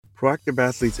Proactive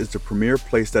Athletes is the premier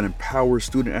place that empowers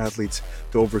student athletes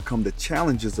to overcome the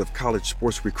challenges of college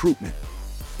sports recruitment.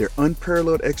 Their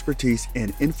unparalleled expertise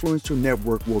and influential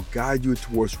network will guide you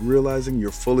towards realizing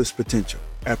your fullest potential.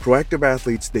 At Proactive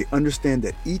Athletes, they understand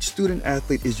that each student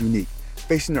athlete is unique,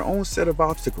 facing their own set of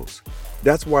obstacles.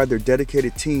 That's why their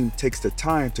dedicated team takes the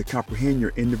time to comprehend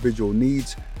your individual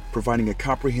needs, providing a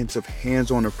comprehensive,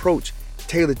 hands-on approach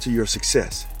tailored to your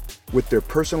success. With their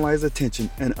personalized attention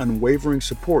and unwavering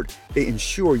support, they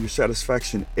ensure your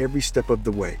satisfaction every step of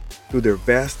the way. Through their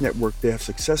vast network, they have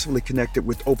successfully connected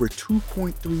with over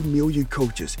 2.3 million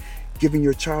coaches, giving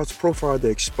your child's profile the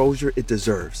exposure it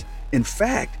deserves. In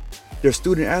fact, their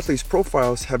student athletes'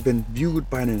 profiles have been viewed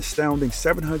by an astounding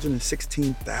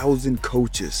 716,000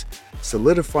 coaches,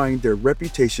 solidifying their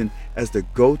reputation as the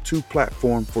go-to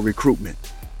platform for recruitment.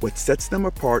 What sets them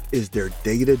apart is their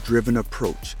data-driven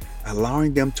approach,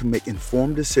 allowing them to make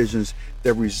informed decisions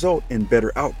that result in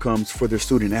better outcomes for their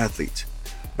student athletes.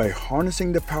 By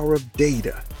harnessing the power of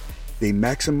data, they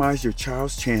maximize your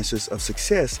child's chances of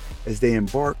success as they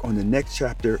embark on the next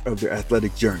chapter of their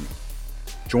athletic journey.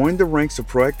 Join the ranks of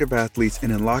Proactive Athletes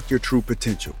and unlock your true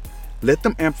potential. Let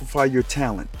them amplify your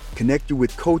talent, connect you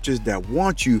with coaches that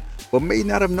want you but may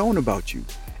not have known about you,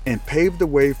 and pave the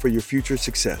way for your future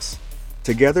success.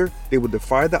 Together, they will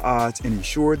defy the odds and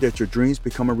ensure that your dreams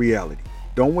become a reality.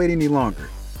 Don't wait any longer.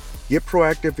 Get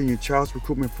proactive in your child's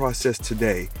recruitment process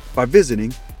today by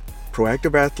visiting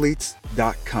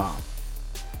proactiveathletes.com.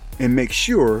 And make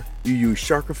sure you use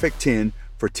Shark Effect 10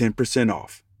 for 10%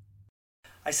 off.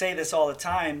 I say this all the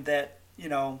time that,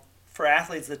 for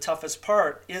athletes, the toughest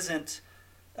part isn't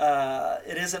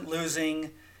losing.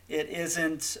 It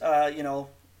isn't,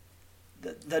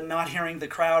 the not hearing the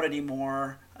crowd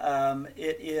anymore.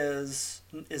 It is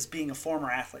being a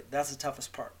former athlete. That's the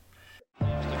toughest part.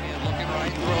 Looking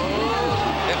right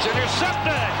through. It's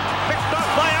intercepted. Picked up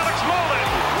by Alex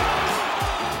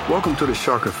Molden. Welcome to the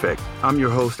Shark Effect. I'm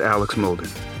your host, Alex Molden.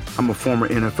 I'm a former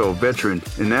NFL veteran,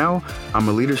 and now I'm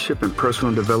a leadership and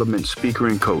personal development speaker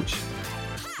and coach.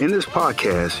 In this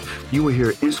podcast, you will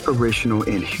hear inspirational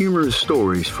and humorous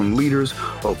stories from leaders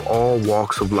of all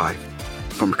walks of life,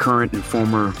 from current and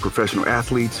former professional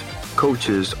athletes,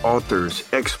 coaches, authors,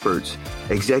 experts,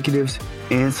 executives,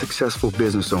 and successful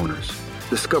business owners.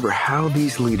 Discover how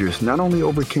these leaders not only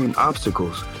overcame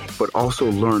obstacles, but also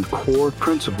learned core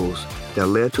principles that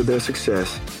led to their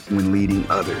success when leading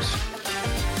others.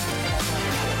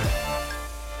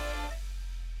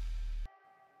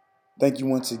 Thank you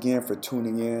once again for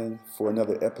tuning in for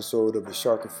another episode of The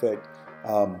Shark Effect.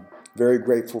 Very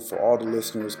grateful for all the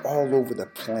listeners all over the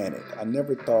planet. I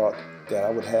never thought that I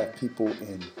would have people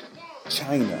in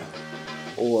China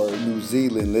or New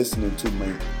Zealand listening to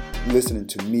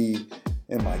me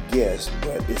and my guests,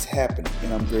 but it's happening,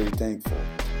 and I'm very thankful.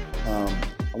 I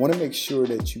want to make sure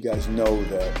that you guys know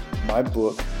that my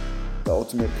book, The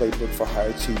Ultimate Playbook for High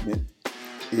Achievement,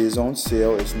 is on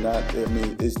sale.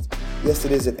 Yes,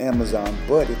 it is at Amazon,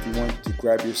 but if you want to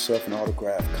grab yourself an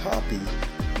autographed copy,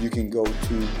 you can go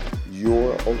to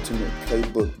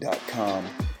yourultimateplaybook.com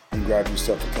and grab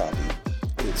yourself a copy.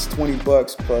 It's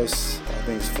 $20 plus I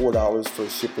think it's $4 for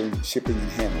shipping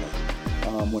and handling.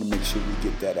 I want to make sure we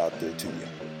get that out there to you.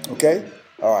 Okay?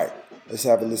 All right. Let's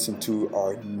have a listen to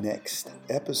our next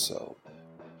episode.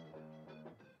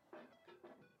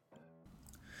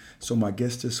 So my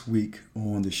guest this week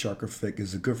on The Shark Effect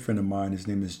is a good friend of mine. His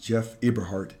name is Jeff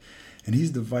Eberhart, and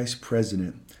he's the vice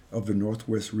president of the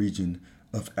Northwest region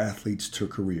of Athletes to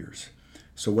Careers.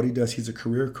 So what he does, he's a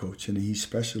career coach, and he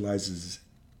specializes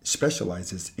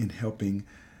in helping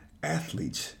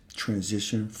athletes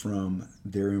transition from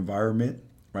their environment,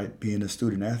 right, being a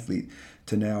student athlete,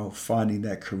 to now finding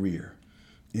that career.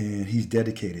 And he's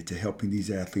dedicated to helping these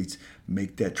athletes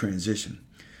make that transition.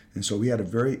 And so we had a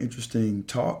very interesting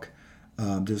talk.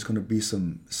 There's going to be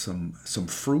some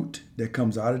fruit that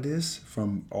comes out of this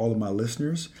from all of my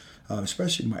listeners,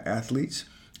 especially my athletes.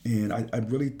 And I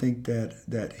really think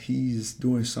that he's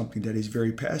doing something that he's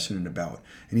very passionate about,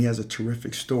 and he has a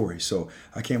terrific story. So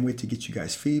I can't wait to get you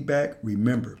guys feedback.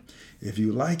 Remember, if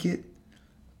you like it,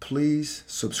 please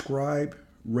subscribe,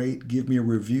 rate, give me a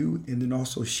review, and then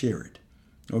also share it.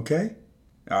 Okay?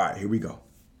 All right, here we go.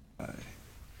 All right.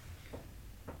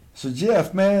 So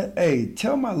Jeff, man, hey,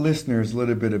 tell my listeners a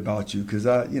little bit about you, because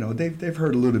they've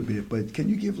heard a little bit, but can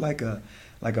you give like a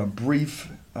brief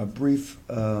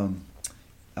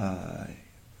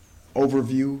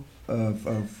overview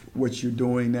of what you're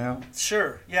doing now?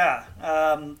 Sure, yeah.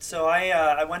 So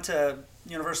I went to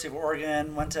University of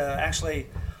Oregon, went to actually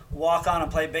walk on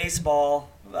and play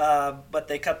baseball, but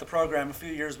they cut the program a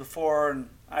few years before, and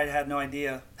I had no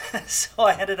idea. So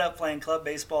I ended up playing club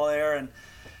baseball there, and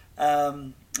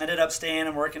ended up staying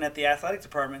and working at the athletic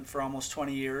department for almost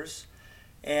 20 years.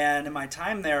 And in my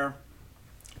time there,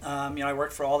 I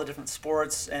worked for all the different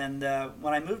sports. And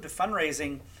when I moved to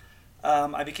fundraising,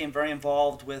 I became very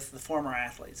involved with the former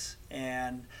athletes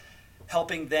and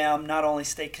helping them not only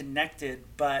stay connected,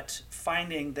 but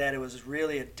finding that it was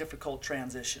really a difficult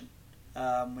transition.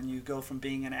 When you go from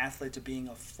being an athlete to being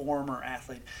a former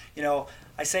athlete.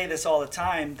 I say this all the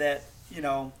time that,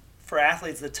 for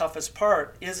athletes, the toughest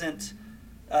part isn't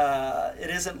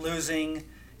losing.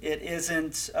 It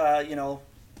isn't,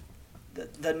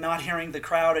 the not hearing the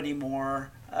crowd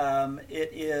anymore. It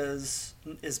is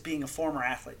being a former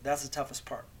athlete. That's the toughest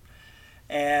part.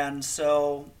 And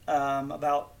so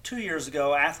about 2 years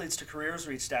ago, Athletes to Careers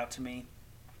reached out to me,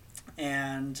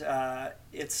 and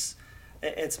it's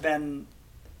been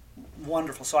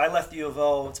wonderful. So I left the U of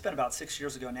O, it's been about 6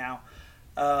 years ago now,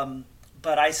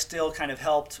 but I still kind of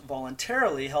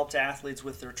voluntarily helped athletes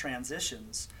with their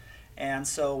transitions. And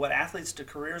so what Athletes to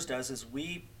Careers does is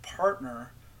we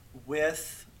partner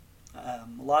with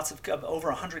over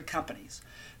 100 companies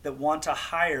that want to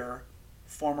hire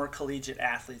former collegiate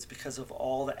athletes because of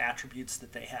all the attributes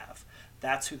that they have.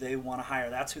 That's who they want to hire.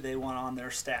 That's who they want on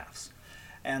their staffs.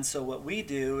 And so what we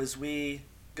do is we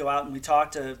go out and we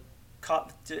talk to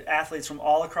athletes from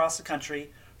all across the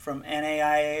country, from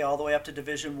NAIA all the way up to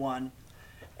Division I,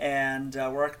 and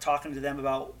we're talking to them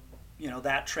about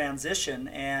that transition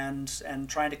and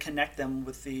trying to connect them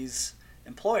with these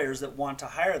employers that want to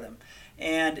hire them.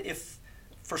 And if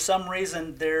for some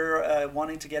reason they're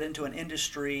wanting to get into an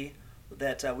industry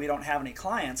that we don't have any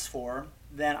clients for,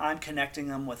 then I'm connecting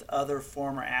them with other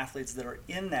former athletes that are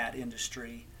in that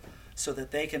industry so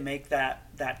that they can make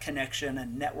that connection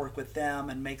and network with them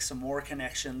and make some more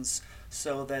connections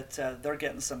so that they're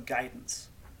getting some guidance.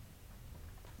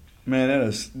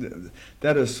 Man,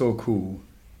 that is so cool.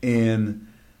 And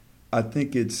I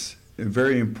think it's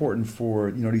very important for,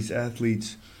 these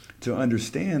athletes to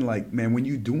understand, like, man, when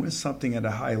you're doing something at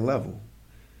a high level,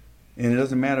 and it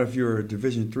doesn't matter if you're a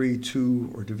Division III, II,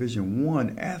 or Division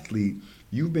I athlete,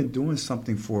 you've been doing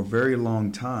something for a very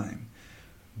long time.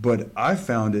 But I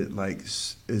found it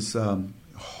it's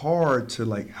hard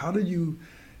to how do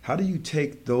you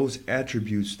take those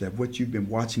attributes that what you've been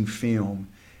watching film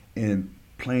and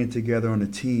playing together on a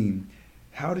team,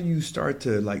 how do you start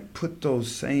to put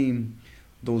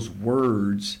those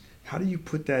words, how do you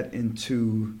put that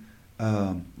into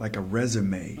a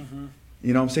resume? Mm-hmm.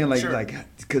 You know what I'm saying? Sure.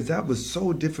 Because that was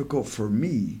so difficult for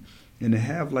me, and to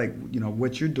have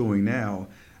what you're doing now,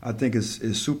 I think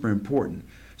is super important.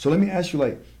 So let me ask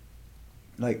you,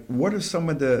 what are some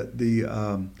of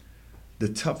the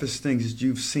toughest things that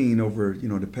you've seen over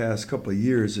the past couple of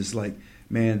years?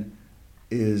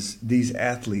 Is these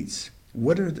athletes,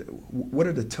 what are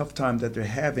the tough times that they're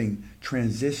having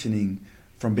transitioning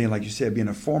from being, like you said, being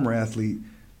a former athlete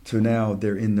to now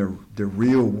they're in the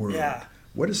real world? Yeah.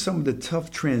 What are some of the tough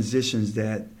transitions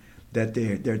that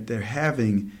they're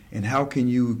having, and how can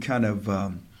you kind of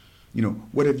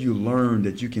what have you learned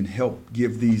that you can help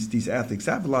give these athletes?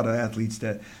 I have a lot of athletes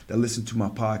that listen to my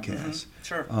podcast, mm-hmm.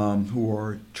 Sure. Who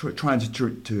are trying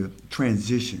to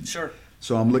transition. Sure.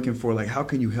 So I'm looking for how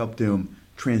can you help them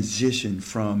transition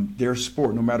from their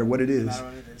sport, no matter what it is,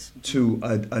 to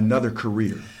another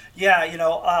career? Yeah,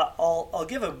 I'll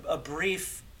give a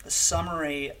brief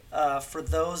summary for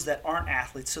those that aren't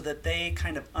athletes, so that they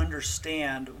kind of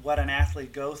understand what an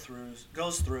athlete goes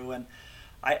through. And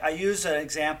I use an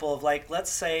example of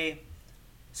let's say,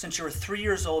 since you were 3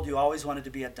 years old, you always wanted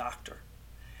to be a doctor,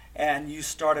 and you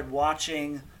started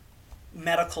watching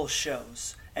medical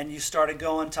shows, and you started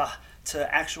going to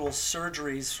actual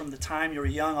surgeries from the time you were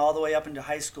young all the way up into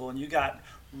high school, and you got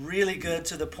really good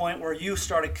to the point where you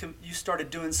started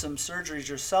doing some surgeries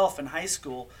yourself in high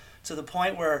school, to the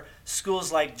point where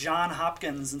schools like Johns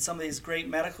Hopkins and some of these great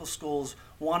medical schools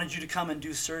wanted you to come and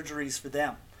do surgeries for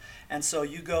them. And so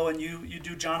you go and you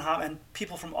do Johns Hopkins, and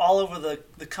people from all over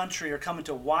the country are coming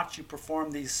to watch you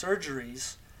perform these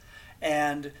surgeries.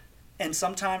 And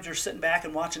sometimes you're sitting back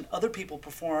and watching other people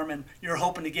perform, and you're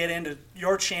hoping to get into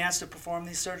your chance to perform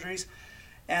these surgeries.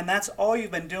 And that's all you've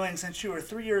been doing since you were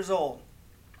 3 years old,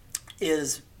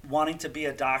 is wanting to be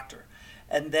a doctor.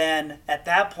 And then at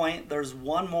that point, there's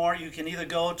one more. You can either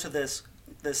go to this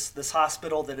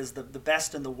hospital that is the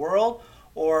best in the world,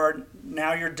 or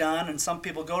now you're done. And some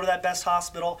people go to that best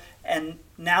hospital, and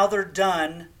now they're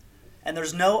done, and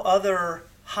there's no other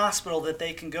hospital that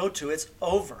they can go to. It's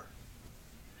over.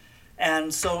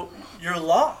 And so you're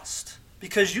lost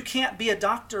because you can't be a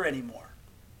doctor anymore.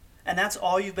 And that's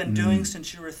all you've been doing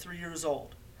since you were 3 years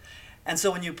old. And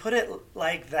so when you put it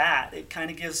like that, it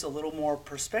kind of gives a little more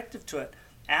perspective to it.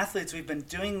 Athletes, we've been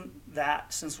doing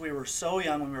that since we were so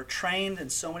young, when we were trained in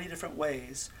so many different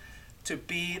ways to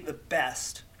be the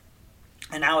best,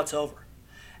 and now it's over.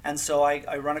 And so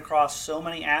I run across so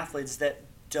many athletes that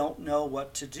don't know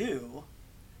what to do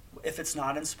if it's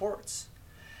not in sports.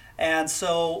 And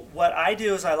so what I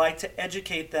do is I like to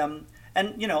educate them.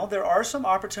 And, there are some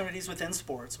opportunities within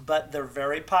sports, but they're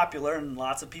very popular and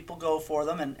lots of people go for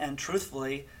them. And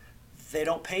truthfully, they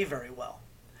don't pay very well.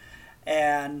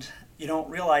 And you don't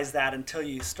realize that until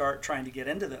you start trying to get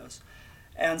into those.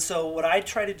 And so what I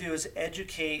try to do is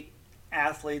educate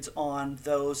athletes on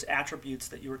those attributes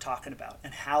that you were talking about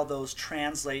and how those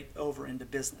translate over into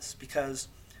business. Because,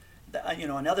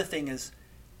 another thing is,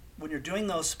 when you're doing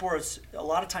those sports, a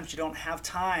lot of times you don't have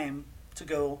time to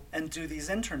go and do these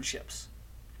internships.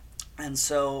 And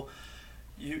so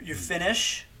you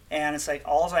finish, and it's like,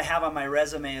 all I have on my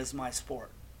resume is my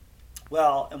sport.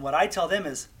 Well, and what I tell them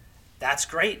is, that's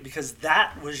great, because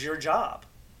that was your job.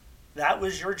 That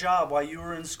was your job while you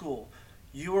were in school.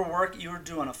 You were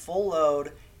doing a full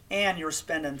load, and you were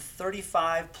spending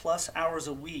 35 plus hours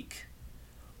a week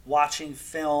watching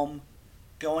film,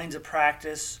 going to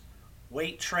practice,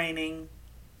 weight training,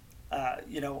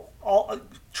 all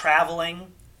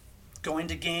traveling, going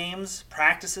to games,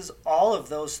 practices, all of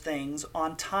those things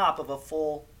on top of a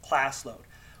full class load.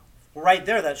 Right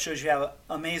there, that shows you have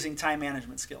amazing time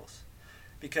management skills,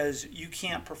 because you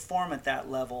can't perform at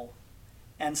that level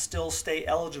and still stay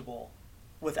eligible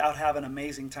without having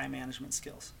amazing time management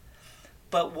skills.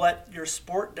 But what your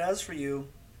sport does for you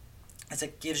is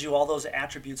it gives you all those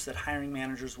attributes that hiring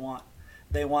managers want.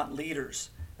 They want leaders.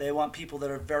 They want people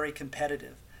that are very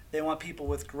competitive. They want people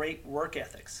with great work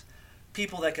ethics,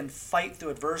 people that can fight through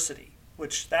adversity,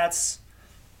 which that's,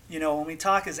 when we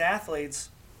talk as athletes,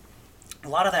 a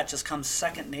lot of that just comes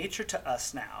second nature to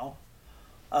us now.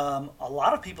 A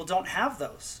lot of people don't have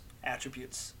those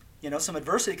attributes. Some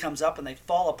adversity comes up and they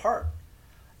fall apart.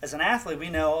 As an athlete, we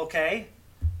know, okay,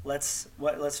 let's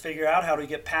figure out, how do we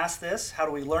get past this? How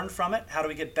do we learn from it? How do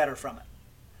we get better from it?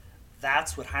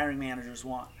 That's what hiring managers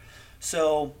want.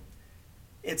 So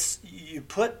you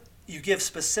give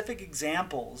specific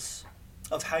examples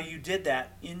of how you did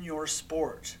that in your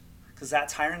sport, because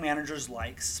that's hiring managers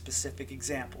like specific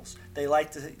examples. They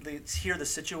like to hear the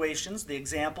situations, the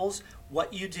examples,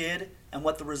 what you did, and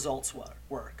what the results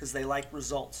were, because they like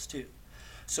results too.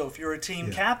 So if you're a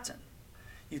team captain,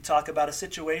 you talk about a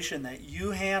situation that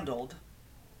you handled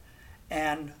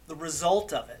and the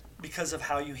result of it because of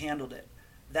how you handled it.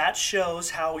 That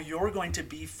shows how you're going to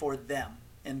be for them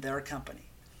in their company.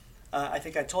 I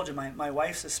think I told you, my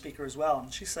wife's a speaker as well,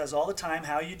 and she says all the time,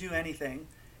 how you do anything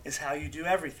is how you do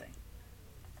everything.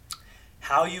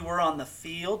 How you were on the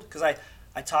field, because I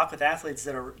talk with athletes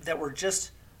that were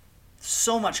just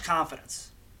so much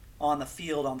confidence on the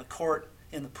field, on the court,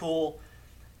 in the pool,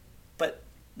 but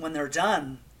when they're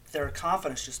done, their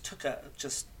confidence just took a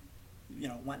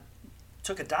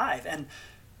dive. And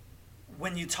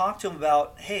when you talk to them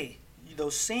about, hey,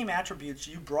 those same attributes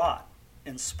you brought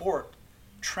in sport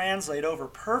translate over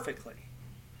perfectly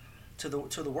to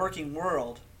the working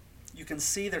world, you can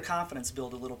see their confidence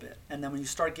build a little bit. And then when you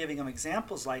start giving them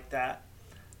examples like that,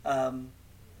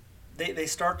 they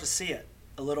start to see it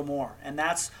a little more. And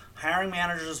that's, hiring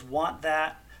managers want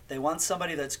that. They want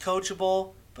somebody that's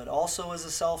coachable, but also is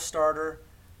a self-starter.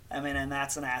 And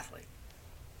that's an athlete.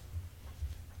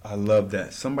 I love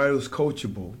that. Somebody who's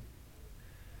coachable,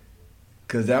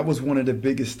 because that was one of the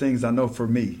biggest things I know for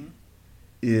me,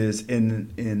 is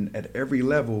in at every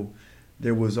level,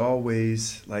 there was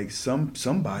always like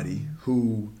somebody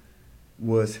who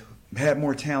had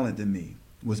more talent than me,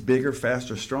 was bigger,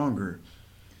 faster, stronger,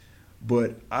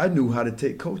 but I knew how to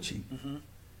take coaching. Mm-hmm.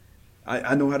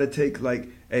 I know how to take, like,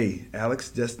 hey, Alex,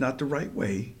 that's not the right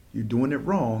way. You're doing it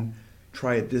wrong.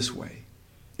 Try it this way.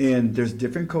 And there's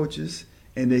different coaches,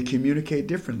 and they communicate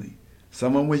differently.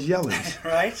 Someone was yelling.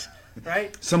 Right.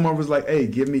 Someone was like, hey,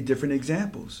 give me different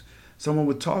examples. Someone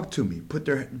would talk to me, put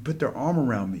their arm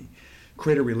around me,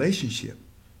 create a relationship.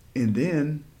 And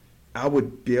then I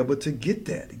would be able to get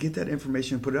that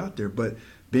information and put it out there. But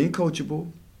being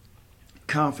coachable,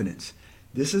 confidence.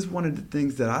 This is one of the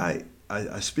things that I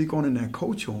speak on and I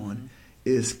coach on,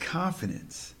 is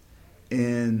confidence.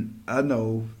 And I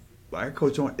know, like I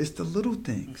coach on, it's the little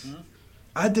things. Mm-hmm.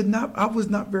 I was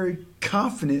not very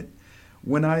confident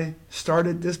when I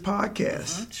started this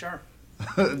podcast. Mm-hmm, sure.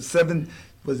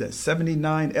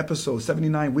 79 episodes,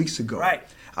 79 weeks ago. Right.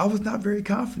 I was not very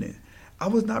confident. I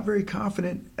was not very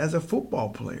confident as a football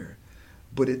player.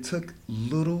 But it took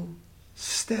little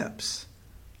steps,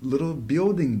 little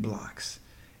building blocks.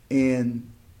 And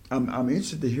I'm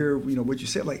interested to hear, what you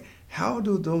said. Like, how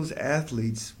do those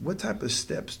athletes, what type of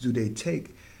steps do they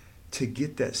take to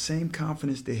get that same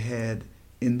confidence they had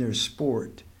in their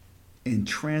sport and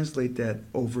translate that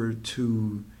over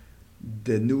to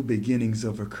the new beginnings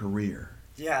of a career?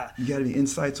 Yeah. You got any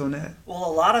insights on that? Well,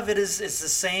 a lot of it is the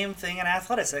same thing in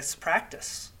athletics. It's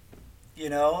practice.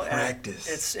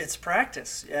 Practice. It's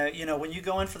practice. When you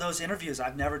go in for those interviews,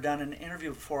 I've never done an interview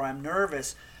before. I'm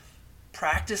nervous.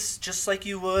 Practice just like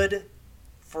you would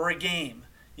for a game.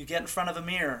 You get in front of a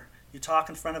mirror. You talk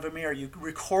in front of a mirror. You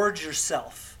record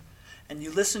yourself, and you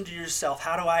listen to yourself.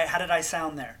 How did I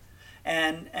sound there?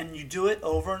 And you do it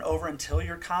over and over until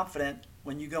you're confident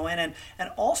when you go in,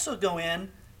 and also go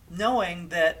in knowing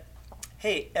that,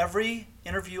 hey, every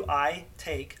interview I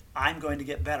take, I'm going to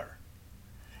get better.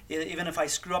 Even if I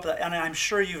screw up, and I'm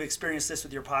sure you've experienced this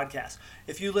with your podcast.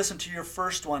 If you listen to your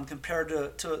first one compared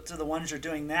to the ones you're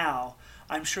doing now,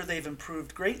 I'm sure they've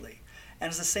improved greatly. And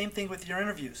it's the same thing with your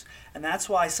interviews. And that's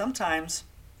why sometimes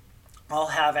I'll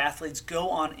have athletes go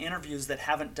on interviews that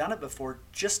haven't done it before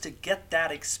just to get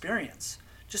that experience.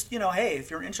 Just, hey,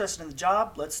 if you're interested in the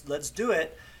job, let's do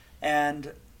it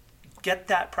and get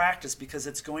that practice, because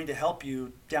it's going to help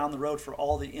you down the road for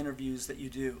all the interviews that you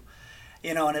do.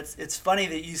 And it's funny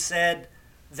that you said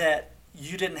that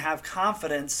you didn't have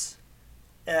confidence.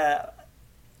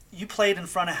 You played in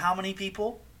front of how many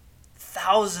people?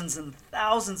 Thousands and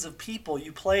thousands of people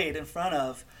you played in front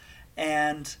of.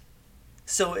 And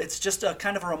so it's just a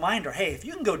kind of a reminder, hey, if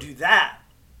you can go do that,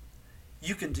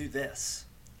 you can do this.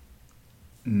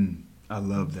 I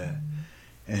love that.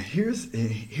 And here's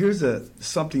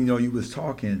something, you was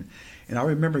talking, and I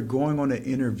remember going on an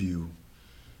interview,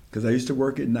 because I used to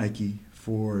work at Nike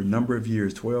for a number of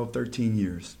years, 12, 13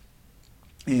 years.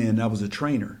 And I was a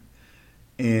trainer.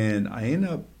 And I ended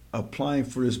up applying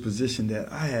for this position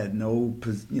that I had no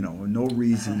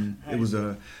reason. Right. It was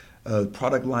a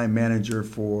product line manager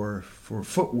for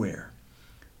footwear.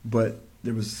 But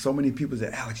there was so many people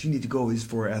that, Alex, you need to go. It's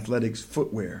for athletics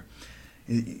footwear.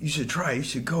 You should try. You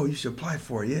should go. You should apply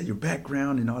for it. Yeah, your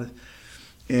background and all that.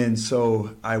 And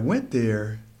so I went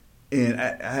there, and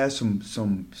I had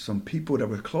some people that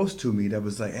were close to me that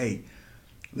was like, hey,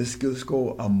 let's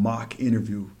go a mock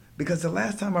interview. Because the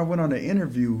last time I went on an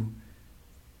interview,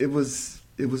 it was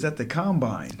at the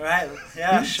combine. Right.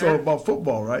 Yeah, sure. So about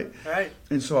football, right? Right.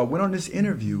 And so I went on this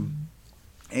interview,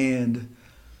 and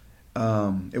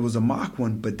it was a mock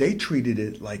one, but they treated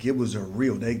it like it was a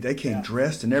real. They came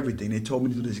dressed and everything. They told me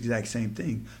to do this exact same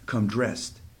thing. Come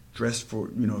dressed for dressed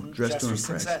to impress.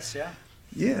 Success, yeah.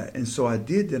 Yeah, and so I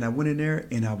did that. I went in there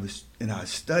and I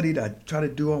studied. I tried to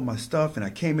do all my stuff, and I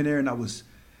came in there and I was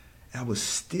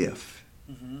stiff.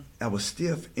 Mm-hmm. I was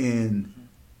stiff, and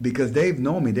because they've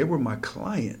known me, they were my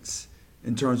clients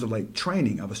in terms of like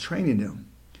training. I was training them,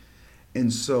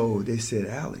 and so they said,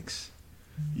 Alex,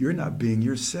 you're not being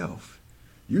yourself.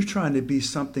 You're trying to be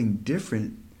something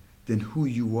different than who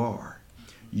you are.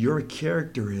 Your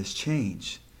character has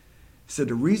changed. So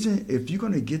the reason, if you're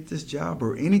going to get this job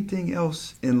or anything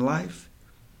else in life,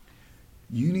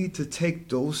 you need to take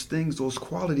those things, those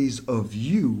qualities of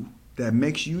you that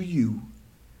makes you you,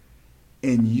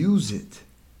 and use it.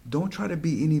 Don't try to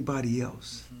be anybody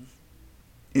else. Mm-hmm.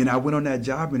 And I went on that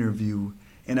job interview,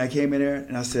 and I came in there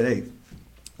and I said, hey,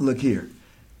 look here.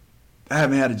 I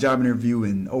haven't had a job interview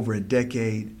in over a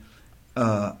decade.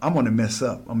 I'm going to mess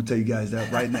up. I'm going to tell you guys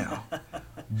that right now.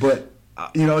 But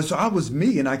so I was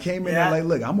me, and I came in there like,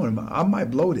 look, I might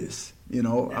blow this, but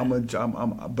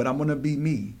I'm gonna be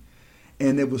me,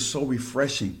 and it was so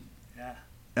refreshing. Yeah,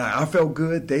 I felt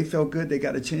good. They felt good. They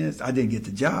got a chance. I didn't get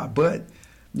the job, but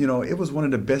it was one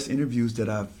of the best interviews that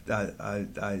I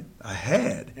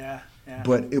had. Yeah.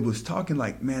 But it was talking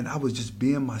like, man, I was just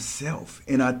being myself,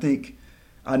 and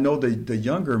I know the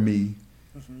younger me.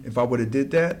 Mm-hmm. If I would have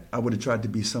did that, I would have tried to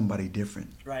be somebody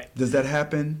different. Right. Does that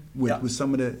happen with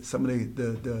some of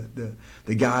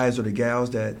the guys or the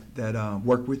gals that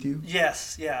work with you?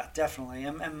 Yes, yeah, definitely.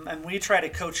 And we try to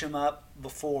coach them up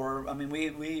before. I mean,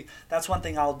 we that's one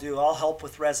thing I'll do. I'll help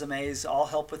with resumes. I'll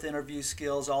help with interview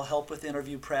skills. I'll help with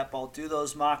interview prep. I'll do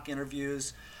those mock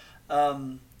interviews.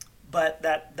 But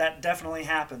that definitely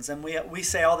happens. And we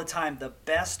say all the time, the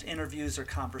best interviews are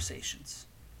conversations.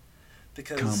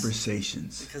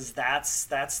 Because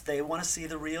that's they want to see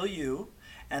the real you,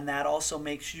 and that also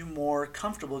makes you more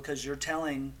comfortable because you're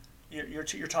talking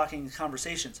in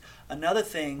conversations. Another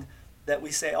thing that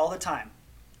we say all the time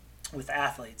with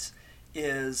athletes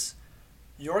is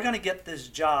you're going to get this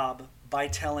job by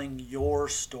telling your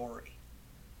story,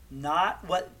 not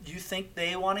what you think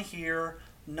they want to hear,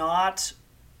 not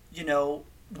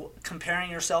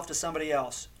comparing yourself to somebody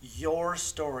else. Your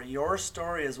story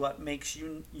is what makes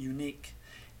you unique.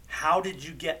 How did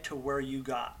you get to where you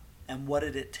got, and what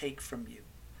did it take from you?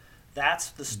 That's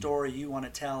the story you want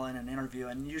to tell in an interview.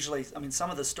 And usually, I mean, some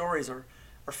of the stories are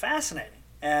fascinating.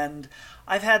 And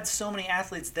I've had so many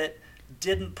athletes that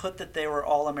didn't put that they were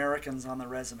All-Americans on the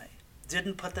resume,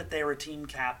 didn't put that they were team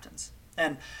captains.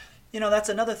 And, that's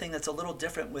another thing that's a little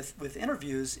different with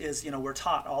interviews is, we're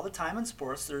taught all the time in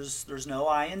sports, there's no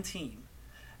I in team.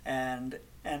 And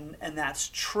that's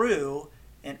true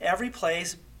in every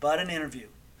place but an interview.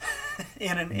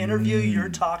 In an interview, you're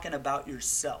talking about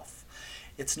yourself.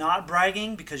 It's not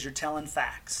bragging because you're telling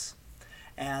facts.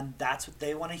 And that's what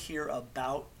they want to hear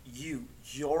about you,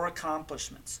 your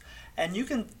accomplishments. And you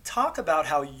can talk about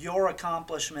how your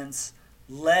accomplishments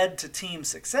led to team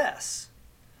success,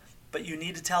 but you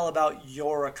need to tell about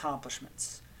your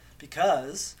accomplishments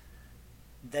because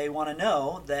they want to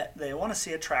know that they want to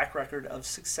see a track record of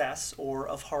success or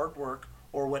of hard work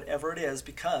or whatever it is,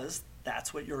 because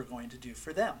that's what you're going to do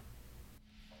for them.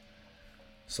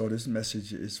 So this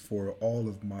message is for all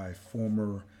of my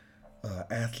former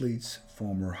athletes,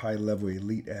 former high-level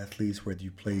elite athletes, whether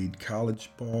you played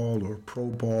college ball or pro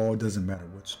ball, doesn't matter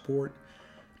what sport.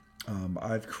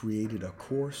 I've created a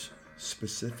course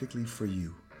specifically for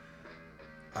you.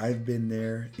 I've been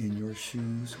there in your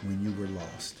shoes when you were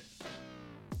lost,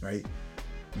 right?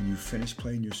 When you finish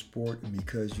playing your sport, and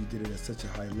because you did it at such a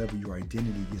high level, your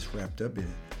identity gets wrapped up in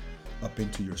it, up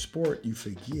into your sport, you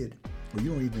forget, or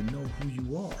you don't even know who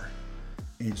you are.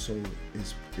 And so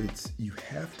it's you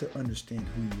have to understand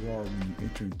who you are when you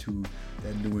enter into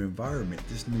that new environment,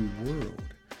 this new world.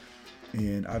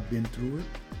 And I've been through it.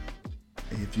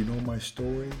 And if you know my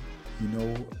story, you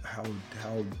know how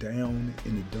down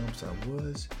in the dumps I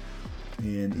was.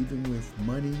 And even with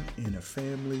money and a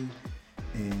family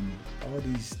and all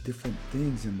these different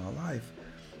things in my life,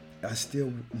 I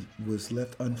still was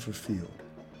left unfulfilled.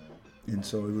 And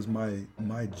so it was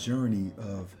my journey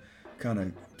of kind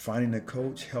of finding a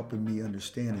coach, helping me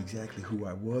understand exactly who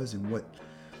I was and what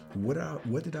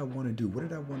did I want to do, what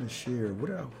did I want to share, who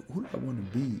did I want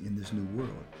to be in this new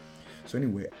world. So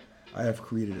anyway, I have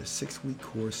created a 6-week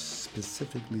course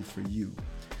specifically for you.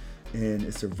 And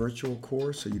it's a virtual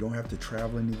course, so you don't have to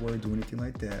travel anywhere, do anything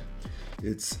like that.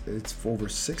 It's for over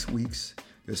 6 weeks.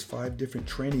 There's 5 different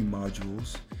training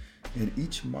modules, and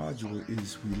each module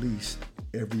is released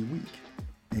every week.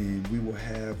 And we will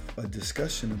have a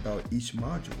discussion about each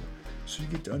module. So you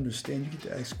get to understand, you get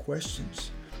to ask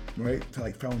questions, right?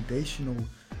 Like foundational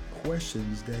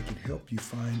questions that can help you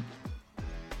find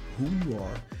who you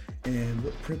are and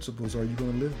what principles are you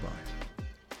going to live by.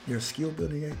 There's skill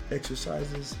building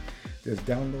exercises, there's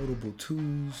downloadable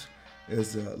tools,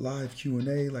 there's a live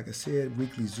Q&A, like I said,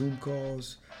 weekly Zoom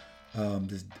calls,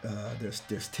 there's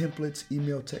templates,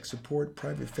 email, text support,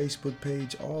 private Facebook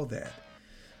page, all that.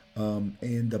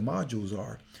 And the modules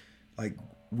are like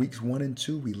weeks 1 and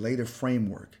 2, we laid a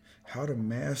framework, how to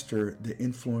master the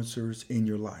influencers in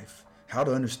your life, how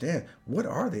to understand what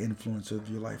are the influencers of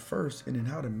your life first, and then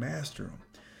how to master them.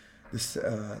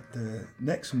 The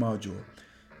next module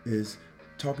is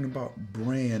talking about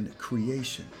brand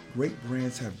creation. Great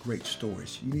brands have great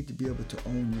stories. You need to be able to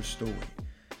own your story.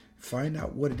 Find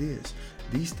out what it is.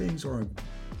 These things are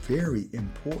very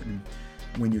important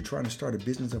when you're trying to start a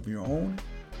business of your own,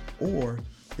 or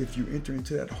if you enter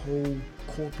into that whole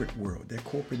corporate world, that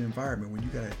corporate environment, when you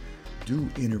got to do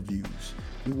interviews.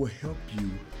 We will help you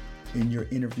in your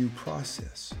interview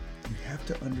process. You have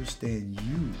to understand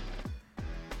you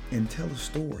and tell a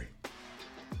story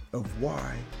of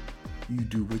why you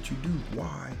do what you do,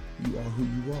 why you are who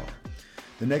you are.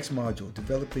 The next module,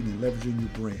 developing and leveraging your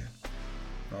brand.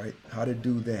 All right, how to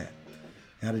do that,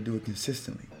 how to do it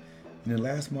consistently. And the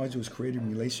last module is creating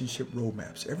relationship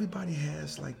roadmaps. Everybody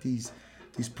has like these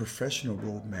professional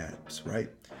roadmaps, right?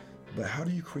 But how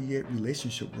do you create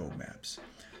relationship roadmaps?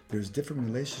 There's different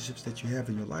relationships that you have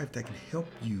in your life that can help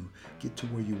you get to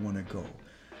where you want to go.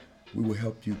 We will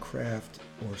help you craft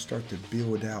or start to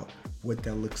build out what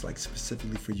that looks like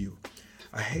specifically for you.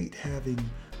 I hate having,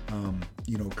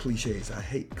 cliches. I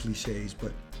hate cliches,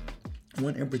 but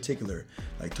one in particular,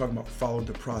 like talking about follow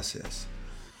the process.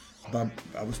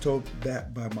 I was told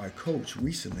that by my coach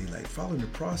recently, like following the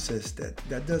process,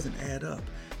 that doesn't add up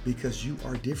because you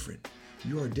are different.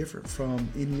 You are different from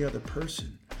any other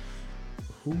person.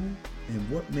 Who and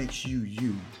what makes you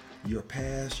you? Your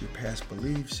past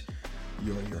beliefs,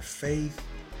 your faith,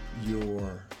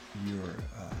 your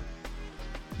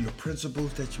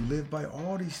principles that you live by,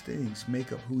 all these things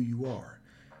make up who you are.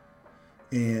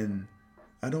 And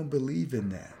I don't believe in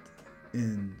that,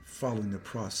 in following the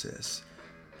process.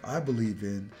 I believe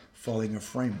in following a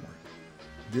framework.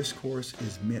 This course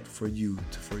is meant for you.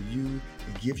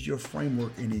 It gives you a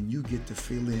framework, and then you get to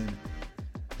fill in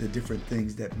the different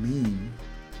things that mean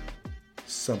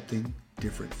something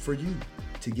different for you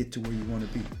to get to where you want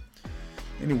to be.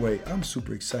 Anyway, I'm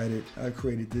super excited. I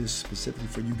created this specifically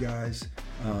for you guys.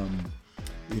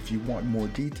 If you want more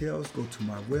details, go to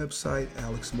my website,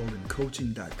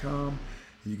 alexmolencoaching.com,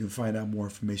 and you can find out more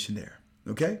information there.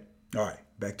 Okay? All right,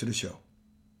 back to the show.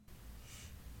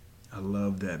 I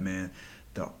love that, man.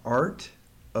 The art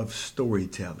of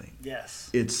storytelling. Yes.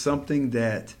 It's something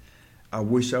that I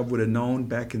wish I would have known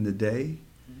back in the day.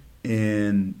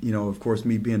 And, of course,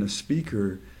 me being a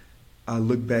speaker, I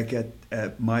look back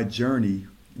at my journey,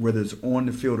 whether it's on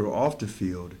the field or off the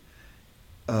field,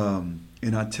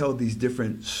 and I tell these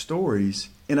different stories.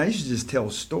 And I used to just tell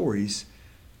stories,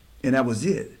 and that was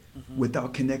it,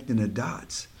 without connecting the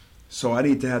dots. So I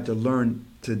need to have to learn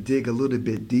to dig a little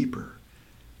bit deeper,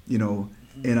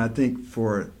 And I think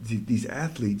for these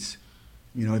athletes,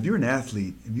 if you're an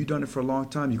athlete, if you've done it for a long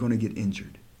time, you're going to get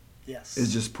injured. Yes.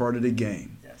 It's just part of the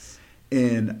game. Yes.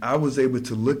 And I was able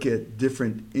to look at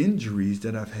different injuries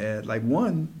that I've had. Like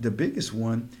the biggest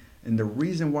one, and the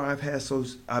reason why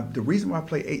the reason why I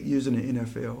played 8 years in the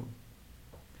NFL,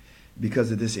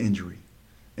 because of this injury.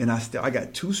 And I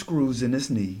got 2 screws in this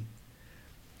knee.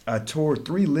 I tore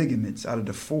 3 ligaments out of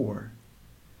the 4.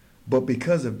 But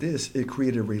because of this, it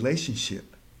created a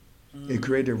relationship. It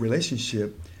created a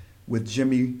relationship with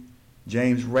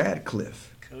James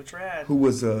Radcliffe. Coach Rad. Who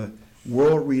was a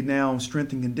world-renowned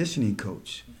strength and conditioning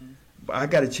coach. But I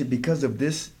got to because of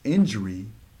this injury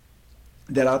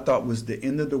that I thought was the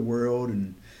end of the world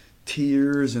and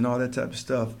tears and all that type of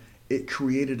stuff, it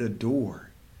created a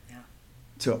door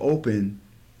to open.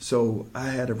 So I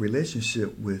had a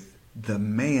relationship with the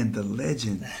man, the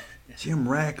legend, Jim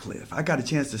Radcliffe. I got a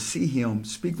chance to see him,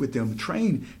 speak with him,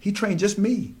 train. He trained just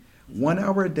me, 1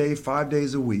 hour a day, 5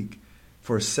 days a week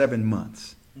for 7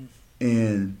 months.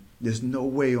 And there's no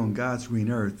way on God's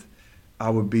green earth I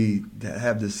would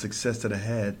have the success that I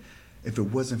had if it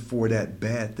wasn't for that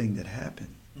bad thing that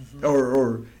happened,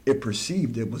 or it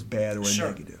perceived it was bad or a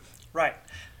negative. Right.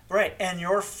 And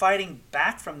your fighting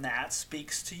back from that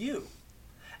speaks to you.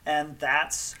 And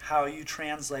that's how you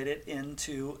translate it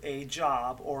into a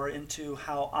job or into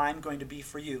how I'm going to be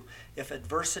for you. If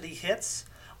adversity hits,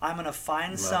 I'm going to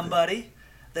find somebody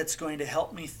that's going to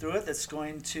help me through it,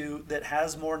 that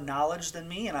has more knowledge than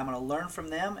me, and I'm going to learn from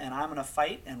them, and I'm going to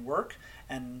fight and work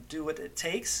and do what it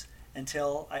takes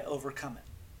until I overcome it.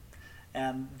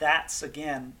 And that's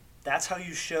how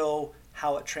you show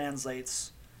how it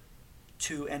translates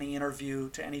to any interview,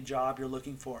 to any job you're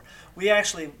looking for. We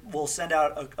actually will send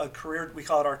out a career, we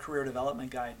call it our career development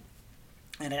guide,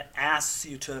 and it asks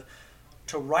you to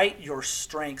write your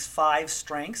strengths, 5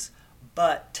 strengths,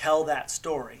 but tell that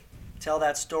story. Tell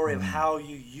that story of how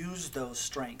you used those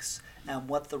strengths and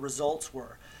what the results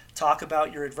were. Talk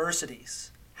about your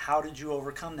adversities. How did you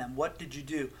overcome them? What did you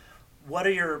do? What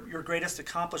are your greatest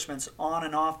accomplishments on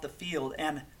and off the field?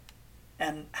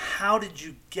 And how did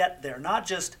you get there? Not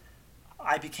just,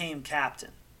 I became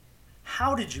captain.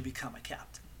 How did you become a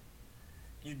captain?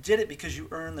 You did it because you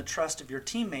earned the trust of your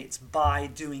teammates by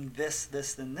doing this,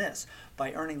 this, and this.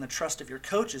 By earning the trust of your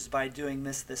coaches by doing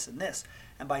this, this, and this.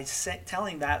 And by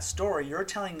telling that story, you're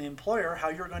telling the employer how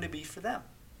you're going to be for them.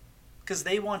 Because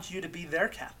they want you to be their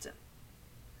captain.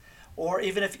 Or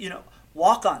even if,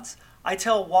 walk-ons. I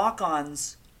tell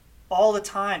walk-ons all the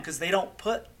time because they don't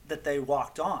put that they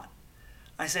walked on.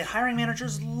 I say hiring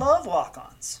managers love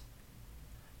walk-ons.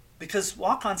 Because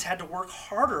walk-ons had to work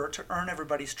harder to earn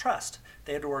everybody's trust.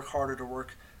 They had to work harder to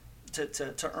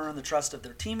earn the trust of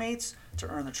their teammates, to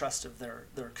earn the trust of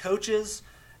their coaches,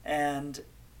 and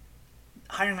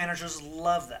hiring managers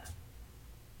love that.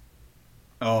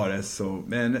 Oh, that's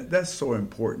so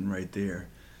important right there.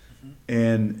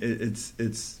 And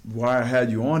it's why I had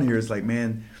you on here. It's like,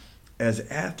 man, as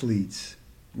athletes,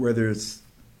 whether it's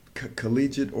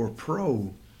collegiate or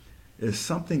pro, there's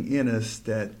something in us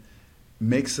that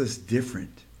makes us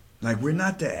different. Like we're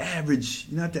not the average,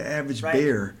 Right.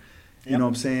 bear, Yep. you know what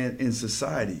I'm saying, in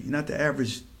society. You're not the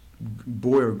average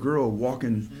boy or girl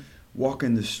walking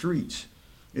the streets.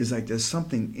 It's like there's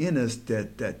something in us that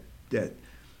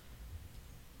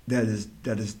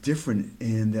is different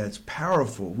and that's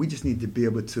powerful. We just need to be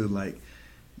able to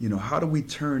how do we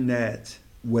turn that,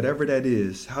 whatever that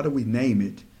is, how do we name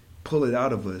it, pull it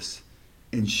out of us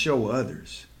and show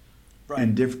others. Right.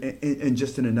 And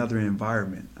just in another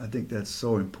environment. I think that's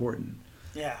so important.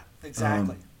 Yeah,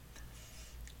 exactly.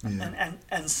 Yeah.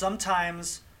 And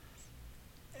sometimes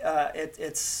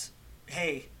it's,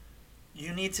 hey,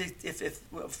 you need to if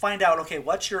find out, okay,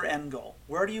 what's your end goal?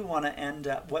 Where do you want to end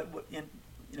up?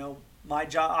 My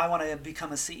job, I want to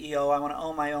become a CEO, I want to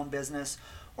own my own business,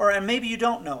 and maybe you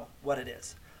don't know what it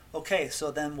is. Okay,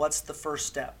 so then what's the first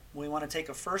step? We want to take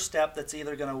a first step that's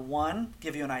either going to, one,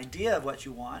 give you an idea of what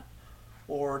you want,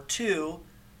 or two,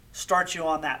 start you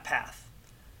on that path.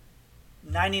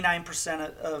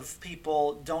 99% of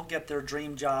people don't get their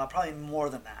dream job, probably more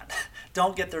than that,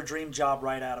 don't get their dream job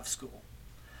right out of school.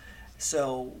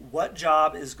 So what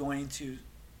job is going to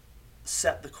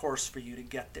set the course for you to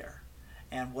get there?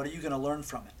 And what are you going to learn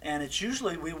from it? And it's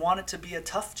usually, we want it to be a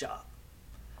tough job.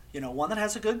 One that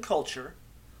has a good culture,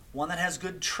 one that has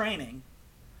good training,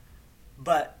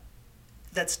 but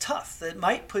that's tough. That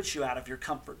might put you out of your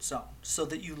comfort zone so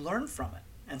that you learn from it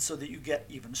and so that you get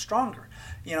even stronger.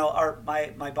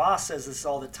 My boss says this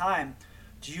all the time.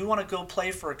 Do you want to go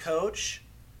play for a coach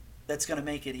that's going to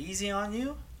make it easy on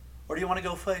you? Or do you want to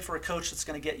go play for a coach that's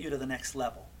going to get you to the next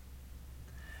level?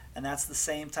 And that's the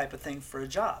same type of thing for a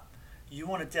job. You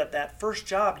want to get that first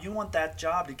job, you want that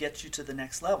job to get you to the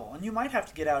next level. And you might have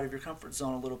to get out of your comfort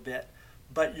zone a little bit,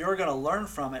 but you're going to learn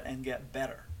from it and get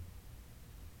better.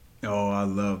 Oh, I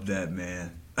love that,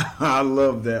 man. I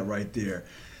love that right there.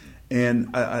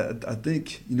 And I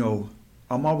think,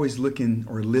 I'm always looking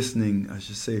or listening, I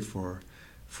should say, for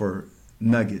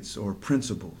nuggets or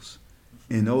principles.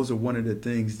 And those are one of the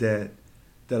things that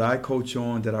I coach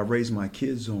on, that I raise my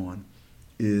kids on,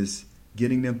 is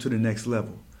getting them to the next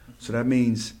level. So that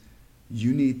means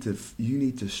you need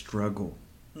to struggle.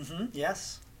 Mm-hmm.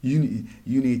 Yes. You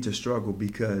need to struggle,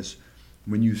 because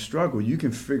when you struggle, you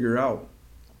can figure out,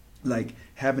 like,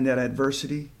 having that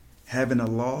adversity, having a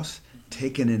loss,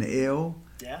 taking an L.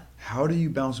 Yeah. How do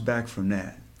you bounce back from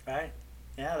that? Right.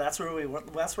 Yeah, that's where we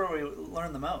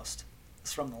learn the most.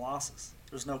 It's from the losses.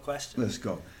 There's no question. Let's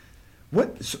go.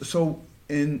 With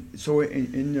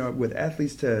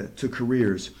athletes to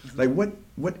careers, mm-hmm. like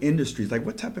what industries, like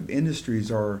what type of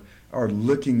industries are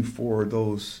looking for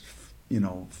those,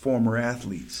 former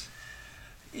athletes?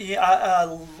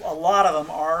 Yeah, a lot of them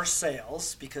are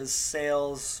sales, because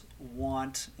sales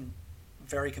want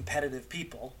very competitive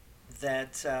people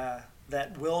that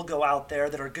will go out there,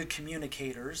 that are good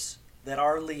communicators, that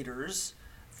are leaders,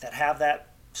 that have that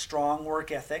strong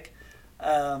work ethic,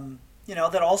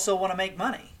 that also want to make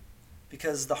money.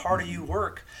 Because the harder you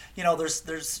work,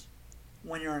 there's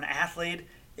when you're an athlete,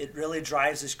 it really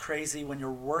drives us crazy when you're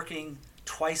working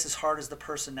twice as hard as the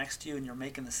person next to you and you're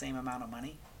making the same amount of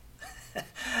money.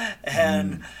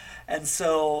 And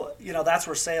so, that's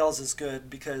where sales is good,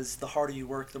 because the harder you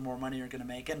work, the more money you're going to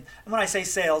make. And when I say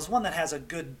sales, one that has a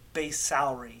good base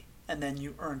salary and then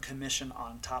you earn commission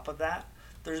on top of that.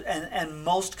 And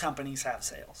most companies have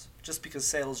sales, just because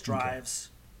sales drives,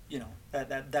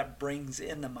 that brings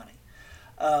in the money.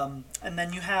 And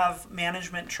then you have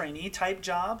management trainee type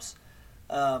jobs,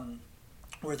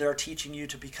 where they're teaching you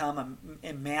to become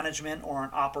in management or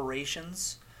in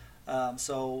operations.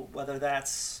 So whether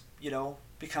that's,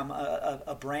 become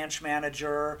a branch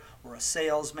manager or a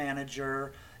sales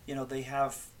manager, they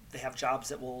have jobs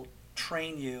that will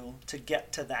train you to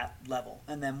get to that level.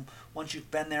 And then once you've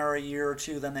been there a year or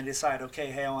two, then they decide, okay,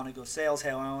 hey, I want to go sales, hey,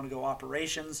 I want to go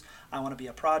operations, I want to be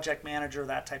a project manager,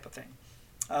 that type of thing.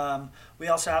 We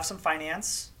also have some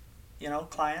finance,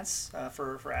 clients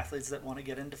for athletes that want to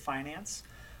get into finance.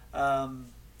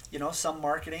 Some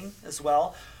marketing as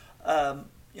well.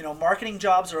 Marketing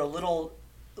jobs are a little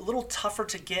tougher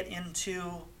to get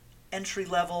into entry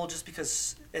level, just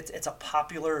because it's a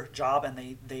popular job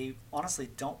and they honestly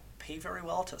don't pay very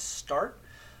well to start.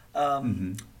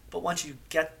 But once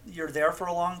you're there for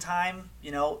a long time,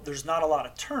 there's not a lot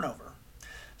of turnover.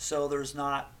 So there's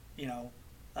not,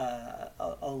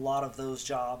 a lot of those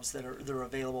jobs that are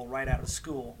available right out of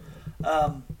school.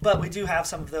 But we do have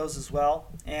some of those as well.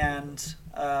 And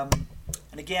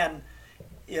again,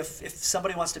 if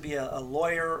somebody wants to be a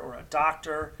lawyer or a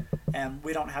doctor, and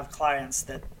we don't have clients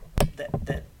that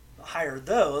hire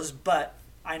those, but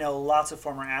I know lots of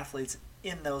former athletes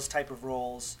in those type of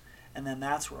roles, and then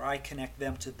that's where I connect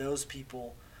them to those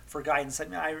people for guidance.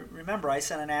 I remember I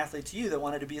sent an athlete to you that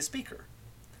wanted to be a speaker.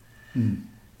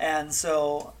 And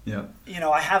so,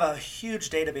 I have a huge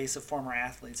database of former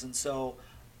athletes, and so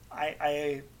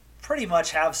I pretty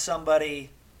much have somebody,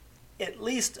 at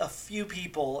least a few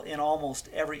people in almost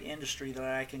every industry that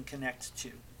I can connect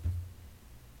to.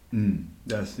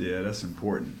 That's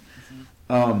important.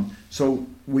 So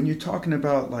when you're talking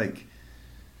about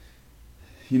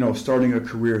starting a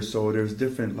career, so there's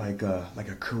different like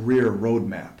a career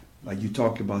roadmap. Like you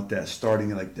talked about that,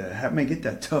 starting like that, get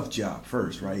that tough job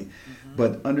first, right?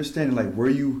 But understanding like where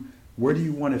you where do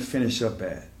you want to finish up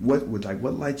at? What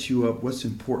lights you up? What's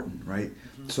important, right?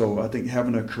 Mm-hmm. So I think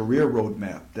having a career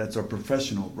roadmap, that's a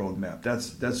professional roadmap.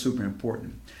 That's super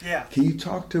important. Yeah. Can you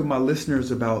talk to my listeners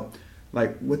about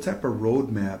like what type of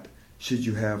roadmap should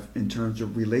you have in terms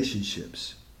of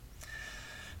relationships?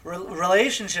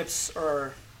 Relationships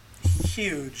are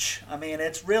huge. I mean,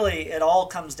 it all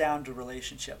comes down to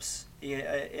relationships.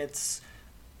 It's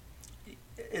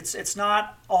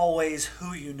not always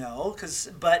who you know,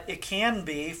 but it can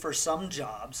be for some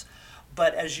jobs.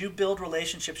 But as you build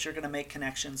relationships, you're going to make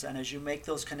connections, and as you make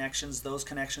those connections are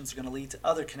going to lead to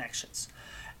other connections,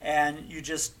 and you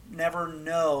just never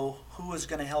know who is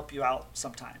going to help you out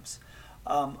sometimes.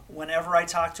 Whenever I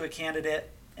talk to a candidate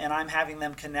and I'm having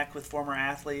them connect with former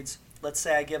athletes, let's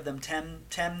say I give them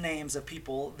 10 names of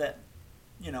people that,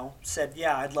 said,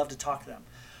 yeah, I'd love to talk to them.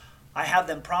 I have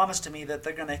them promise to me that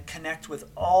they're going to connect with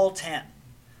all 10,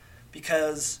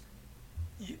 because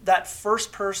that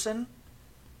first person,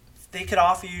 they could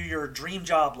offer you your dream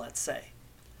job, let's say.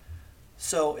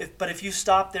 But if you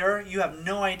stop there, you have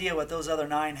no idea what those other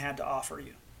 9 had to offer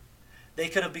you. They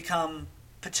could have become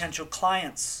potential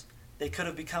clients. They could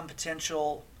have become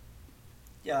potential,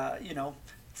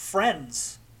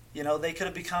 friends. They could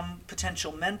have become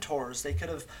potential mentors. They could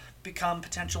have become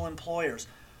potential employers.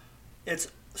 It's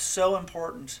so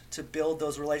important to build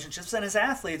those relationships, and as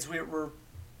athletes, we're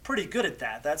pretty good at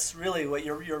that. That's really what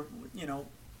you're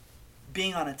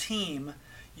being on a team.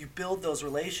 You build those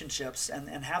relationships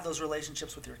and have those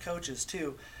relationships with your coaches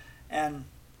too, and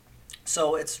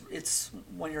so it's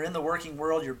when you're in the working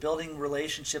world, you're building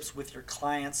relationships with your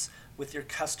clients, with your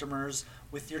customers,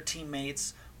 with your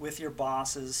teammates, with your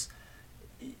bosses.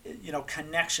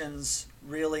 Connections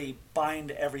really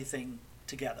bind everything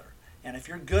together. And if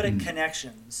you're good at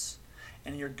connections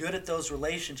and you're good at those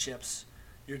relationships,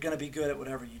 you're going to be good at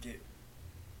whatever you do.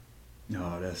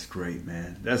 No, that's great,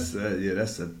 man. That's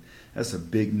a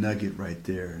big nugget right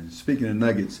there. And speaking of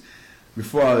nuggets,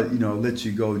 before I let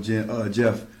you go,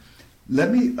 Jeff,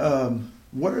 let me.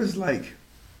 What is like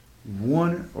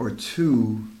one or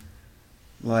two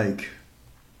like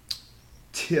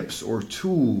tips or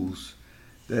tools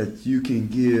that you can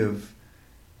give,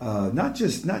 not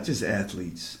just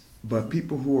athletes, but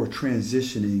people who are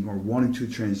transitioning or wanting to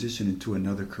transition into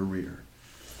another career?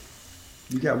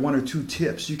 You got one or two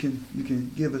tips you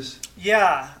can give us?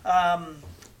 Yeah,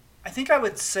 I think I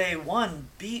would say one: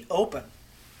 be open.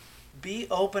 Be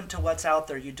open to what's out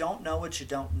there. You don't know what you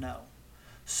don't know.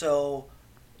 So,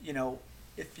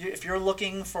 if you're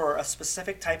looking for a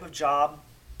specific type of job,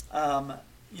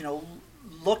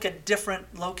 look at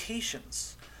different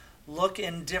locations. Look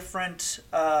in different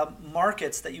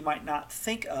markets that you might not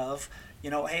think of.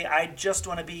 Hey, I just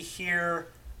want to be here.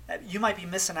 You might be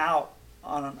missing out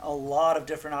on a lot of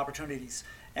different opportunities.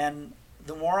 And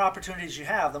the more opportunities you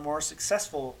have, the more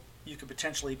successful you could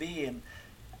potentially be. And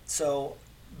so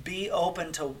be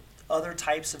open to other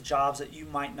types of jobs that you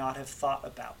might not have thought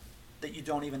about, that you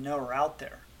don't even know are out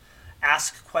there.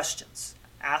 Ask questions.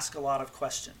 Ask a lot of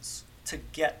questions to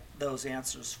get those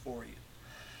answers for you.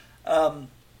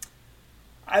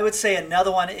 I would say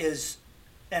another one is,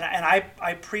 and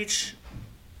I preach,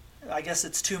 I guess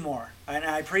it's 2 more, and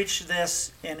I preach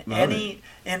this in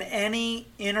any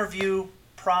interview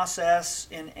process,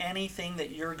 in anything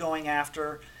that you're going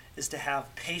after, is to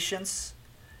have patience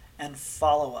and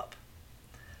follow-up.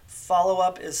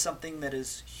 Follow-up is something that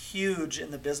is huge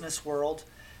in the business world,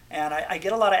 and I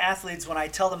get a lot of athletes, when I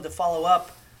tell them to follow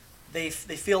up, they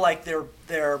feel like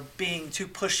they're being too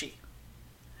pushy.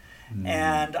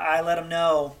 And I let them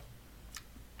know,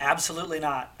 absolutely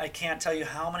not. I can't tell you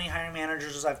how many hiring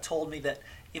managers have told me that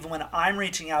even when I'm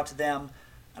reaching out to them,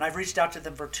 and I've reached out to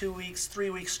them for 2 weeks, 3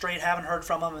 weeks straight, haven't heard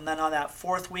from them, and then on that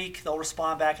 4th week, they'll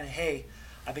respond back and, hey,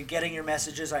 I've been getting your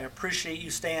messages. I appreciate you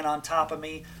staying on top of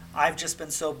me. I've just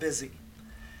been so busy.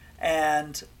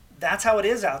 And that's how it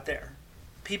is out there.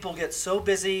 People get so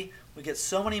busy. We get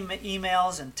so many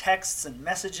emails and texts and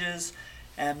messages,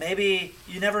 and maybe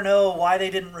you never know why they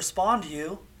didn't respond to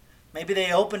you. Maybe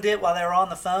they opened it while they were on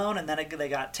the phone, and then they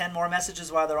got 10 more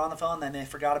messages while they're on the phone, then they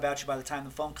forgot about you by the time the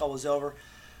phone call was over.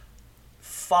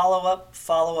 Follow up,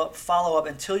 follow up, follow up.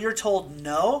 Until you're told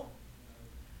no,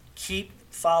 keep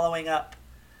following up.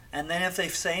 And then if they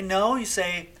say no, you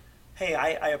say, hey,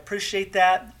 I appreciate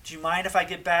that. Do you mind if I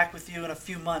get back with you in a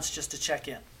few months just to check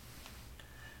in?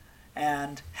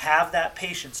 And have that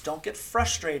patience. Don't get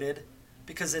frustrated,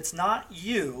 because it's not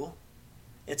you,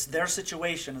 it's their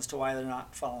situation as to why they're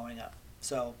not following up.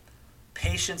 So,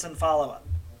 patience and follow-up.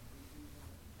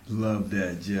 Love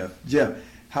that, Jeff. Jeff,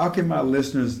 how can my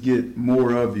listeners get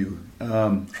more of you?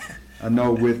 I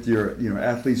know with your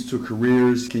Athletes to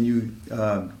Careers, can you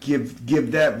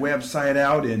give that website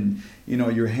out and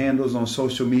your handles on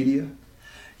social media?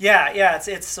 Yeah. It's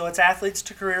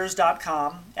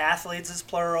athletestocareers.com. Athletes is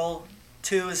plural.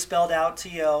 To is spelled out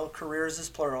T-O. Careers is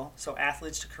plural. So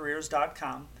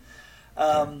athletestocareers.com.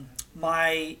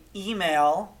 My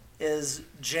email is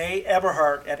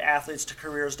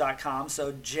jeberhart@athletestocareers.com.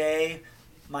 So J,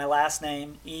 my last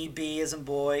name, E-B as in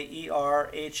boy,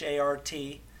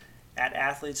 E-R-H-A-R-T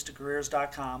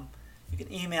 @athletestocareers.com. You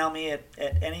can email me at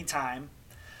any time.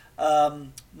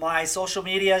 My social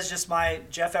media is just my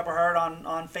Jeff Eberhart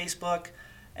on Facebook,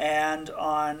 and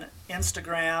on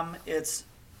Instagram it's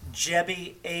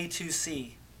Jebby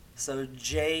A2C. So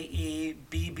Jebby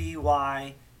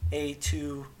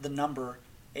A2 the number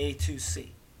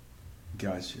A2C.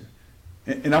 Gotcha.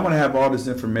 And I'm going to have all this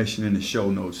information in the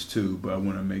show notes too, but I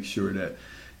want to make sure that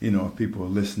if people are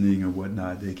listening or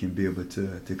whatnot, they can be able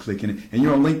to click in it. And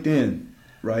you're on LinkedIn,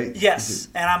 right? Yes,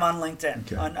 and I'm on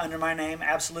LinkedIn Okay. under my name,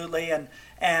 absolutely.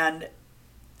 And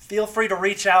feel free to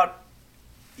reach out,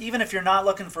 even if you're not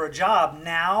looking for a job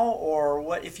now,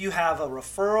 or if you have a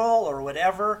referral or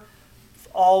whatever.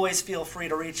 Always feel free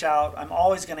to reach out. I'm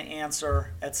always going to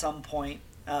answer at some point.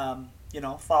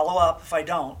 Follow up if I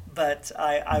don't, but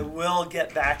I will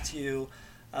get back to you.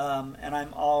 And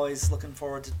I'm always looking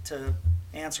forward to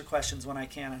answer questions when I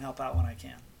can and help out when I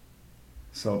can.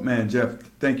 So, man, Jeff,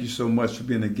 thank you so much for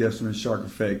being a guest on the Shark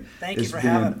Effect. Thank you for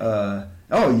having me.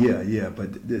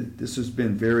 But this has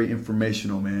been very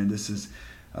informational, man. This is,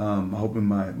 I'm hoping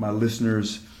my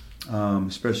listeners,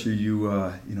 especially you,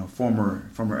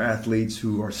 former athletes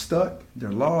who are stuck,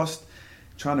 they're lost,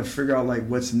 trying to figure out like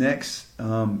what's next.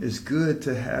 It's good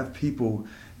to have people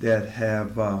that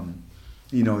have,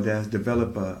 that has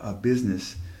developed a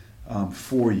business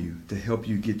for you to help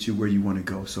you get you where you want to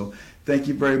go. So thank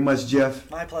you very much,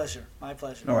 Jeff. My pleasure.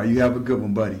 All right, you have a good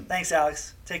one, buddy. Thanks,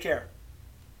 Alex. Take care.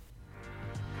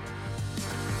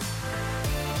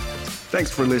 Thanks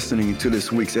for listening to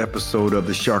this week's episode of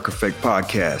the Shark Effect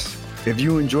Podcast. If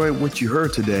you enjoyed what you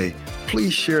heard today,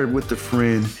 please share it with a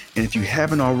friend. And if you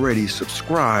haven't already,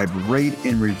 subscribe, rate,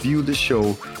 and review the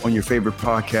show on your favorite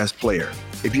podcast player.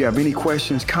 If you have any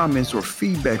questions, comments, or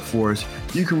feedback for us,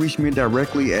 you can reach me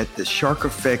directly at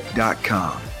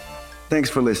thesharkeffect.com. Thanks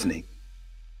for listening.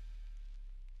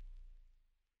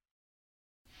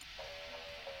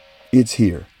 It's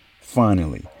here,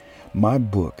 finally. My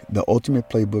book, The Ultimate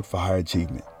Playbook for High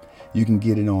Achievement. You can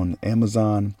get it on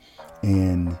Amazon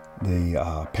in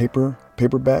the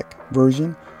paperback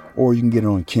version, or you can get it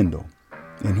on Kindle.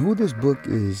 And who this book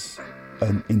is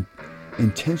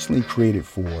intentionally created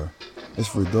for is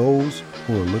for those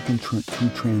who are looking to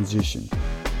transition.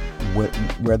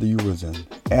 Whether you was an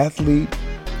athlete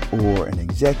or an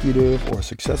executive or a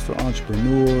successful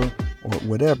entrepreneur or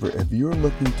whatever, if you're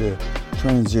looking to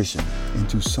transition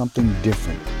into something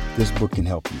different, this book can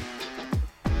help you.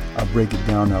 I break it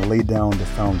down, I lay down the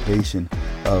foundation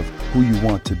of who you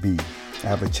want to be. I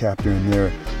have a chapter in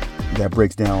there that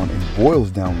breaks down and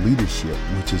boils down leadership,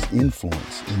 which is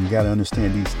influence. And you got to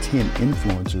understand these 10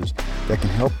 influencers that can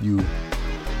help you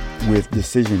with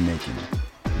decision making,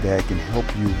 that can help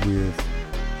you with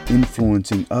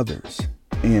influencing others.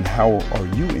 And how are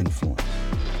you influenced?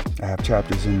 I have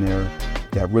chapters in there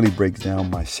that really breaks down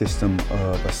my system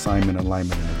of assignment,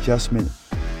 alignment, and adjustment.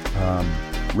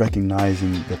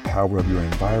 Recognizing the power of your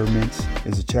environments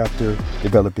is a chapter.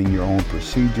 Developing your own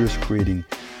procedures, creating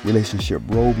relationship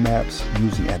roadmaps,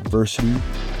 using adversity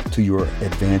to your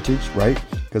advantage, right?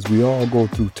 Because we all go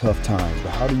through tough times,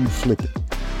 but how do you flip it?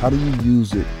 How do you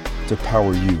use it to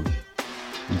power you?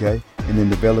 Okay? And then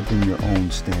developing your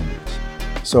own standards.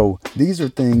 So these are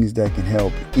things that can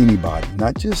help anybody,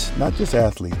 not just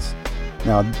athletes.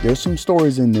 Now, there's some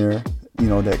stories in there,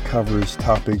 that covers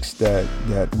topics that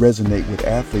resonate with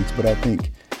athletes, but I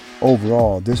think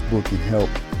overall this book can help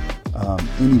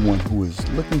anyone who is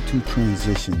looking to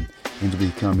transition into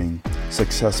becoming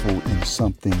successful in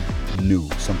something new,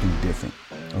 something different.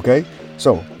 Okay?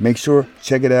 So make sure,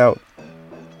 check it out.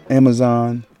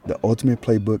 Amazon, The Ultimate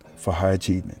Playbook for High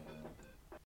Achievement.